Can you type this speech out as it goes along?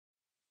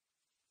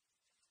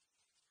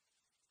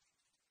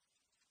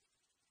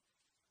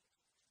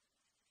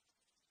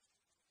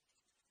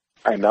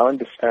I now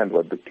understand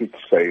what the kids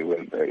say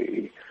when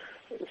they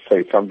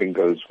say something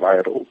goes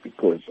viral,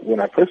 because when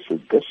I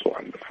posted this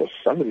one, for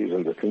some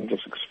reason the thing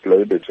just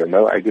exploded. So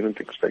no, I didn't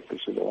expect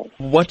this at all.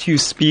 What you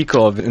speak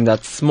of in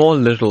that small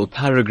little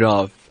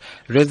paragraph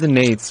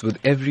resonates with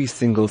every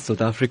single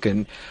South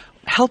African.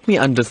 Help me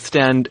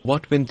understand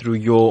what went through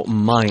your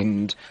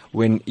mind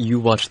when you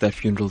watched that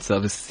funeral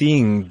service,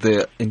 seeing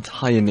the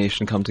entire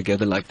nation come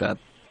together like that.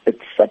 It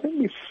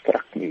suddenly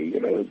struck me,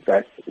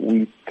 that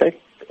we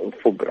take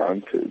for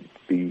granted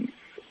the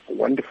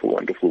wonderful,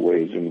 wonderful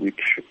ways in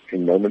which,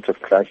 in moments of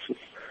crisis,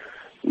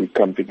 we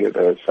come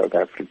together as South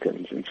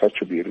Africans in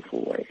such a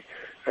beautiful way.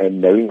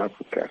 And knowing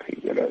Uncle Kathy,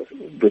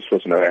 this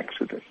was no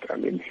accident. I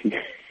mean,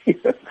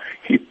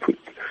 he put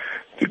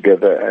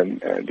together,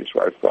 and his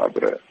wife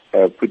Barbara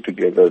put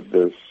together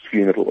this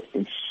funeral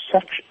in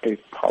such a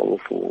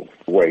powerful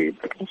way,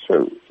 but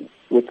also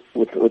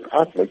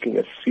without making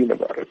a scene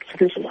about it. So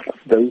there's a lot of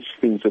those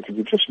things that if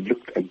you just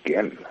looked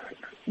again,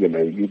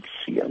 you'd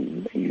see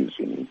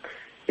amazing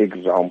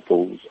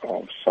examples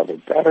of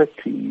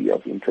solidarity,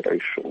 of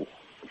interracial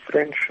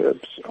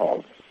friendships,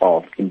 of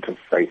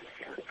interfaith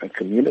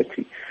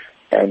community.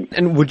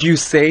 And would you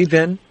say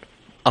then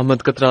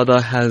THAT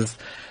Kathrada has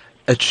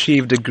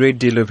achieved a great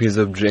deal of his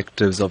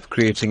objectives of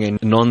creating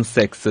a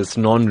non-sexist,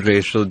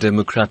 non-racial,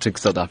 democratic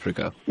South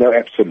Africa? No,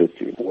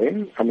 absolutely.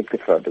 When THAT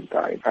Kathrada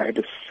died, I had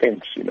a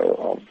sense,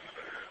 of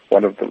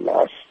one of the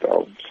last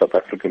of South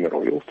African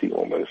royalty,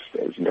 almost,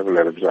 as Neville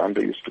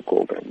Alexander used to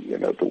call them,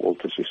 the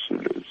Walter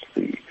Sisulus,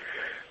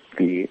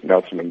 the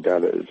Nelson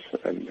Mandelas,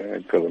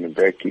 and Governor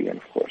Mbeki, and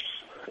of course,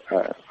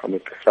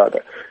 THAT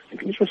Kathrada. And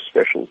these were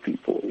special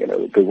people,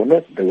 they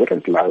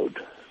weren't loud,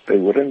 they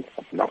weren't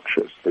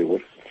obnoxious, they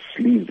weren't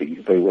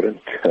sleazy, they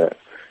weren't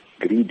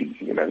greedy,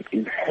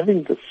 in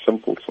having this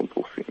simple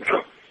thing,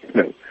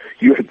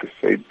 you at the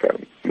same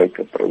time make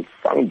a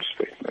profound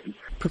statement.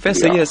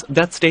 Professor, yes,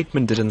 that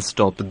statement didn't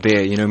stop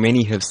there.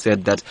 Many have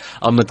said that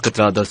THAT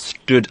Kathrada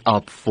stood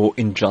up for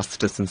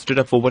injustice and stood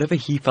up for whatever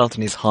he felt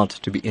in his heart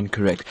to be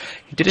incorrect.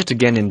 He did it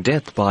again in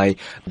death by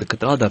the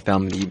Kathrada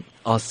family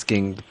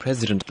asking the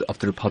President of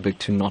the Republic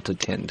to not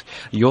attend.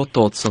 Your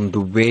thoughts on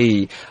the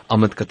way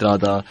THAT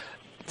Kathrada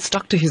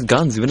stuck to his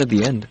guns even at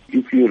the end?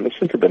 If you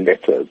listen to the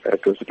letter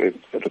that was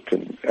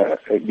written,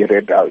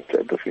 read out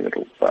at the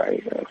funeral by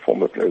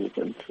former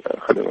President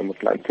Kgalema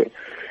Motlanthe,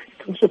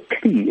 it was a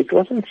plea. It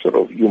wasn't sort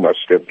of, you must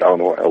step down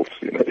or else,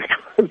 It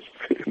was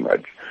very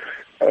much,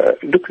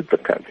 look at the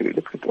country,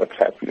 look at what's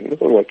happening,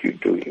 look at what you're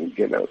doing,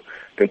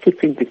 Don't you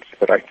think it's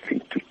the right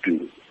thing to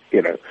do,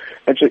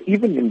 And so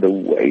even in the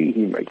way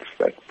he makes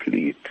that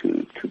plea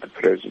to the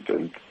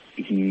President,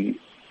 he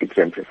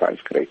exemplifies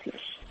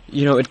greatness.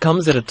 It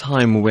comes at a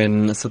time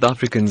when South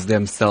Africans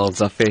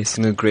themselves are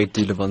facing a great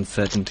deal of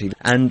uncertainty.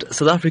 And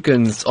South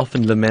Africans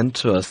often lament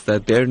to us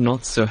that they're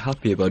not so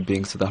happy about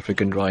being South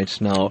African right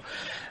now.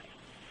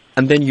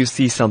 And then you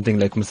see something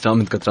like Mr.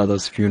 THAT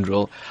Kathrada's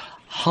funeral.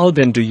 How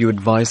then do you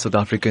advise South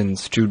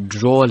Africans to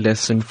draw a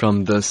lesson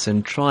from this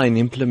and try and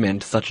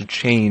implement such a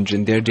change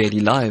in their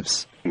daily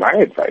lives? My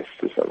advice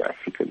to South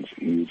Africans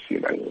is,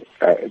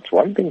 it's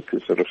one thing to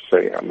sort of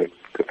say THAT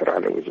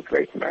Kathrada was a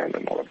great man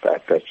and all of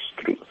that. That's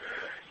true.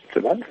 It's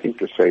another thing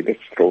to say, let's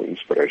draw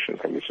inspiration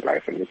from his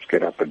life and let's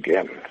get up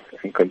again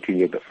and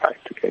continue the fight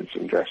against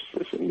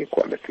injustice,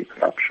 inequality,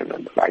 corruption,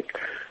 and the like.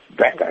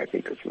 That, I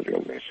think, is the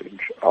real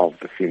message of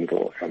the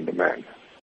funeral and the man.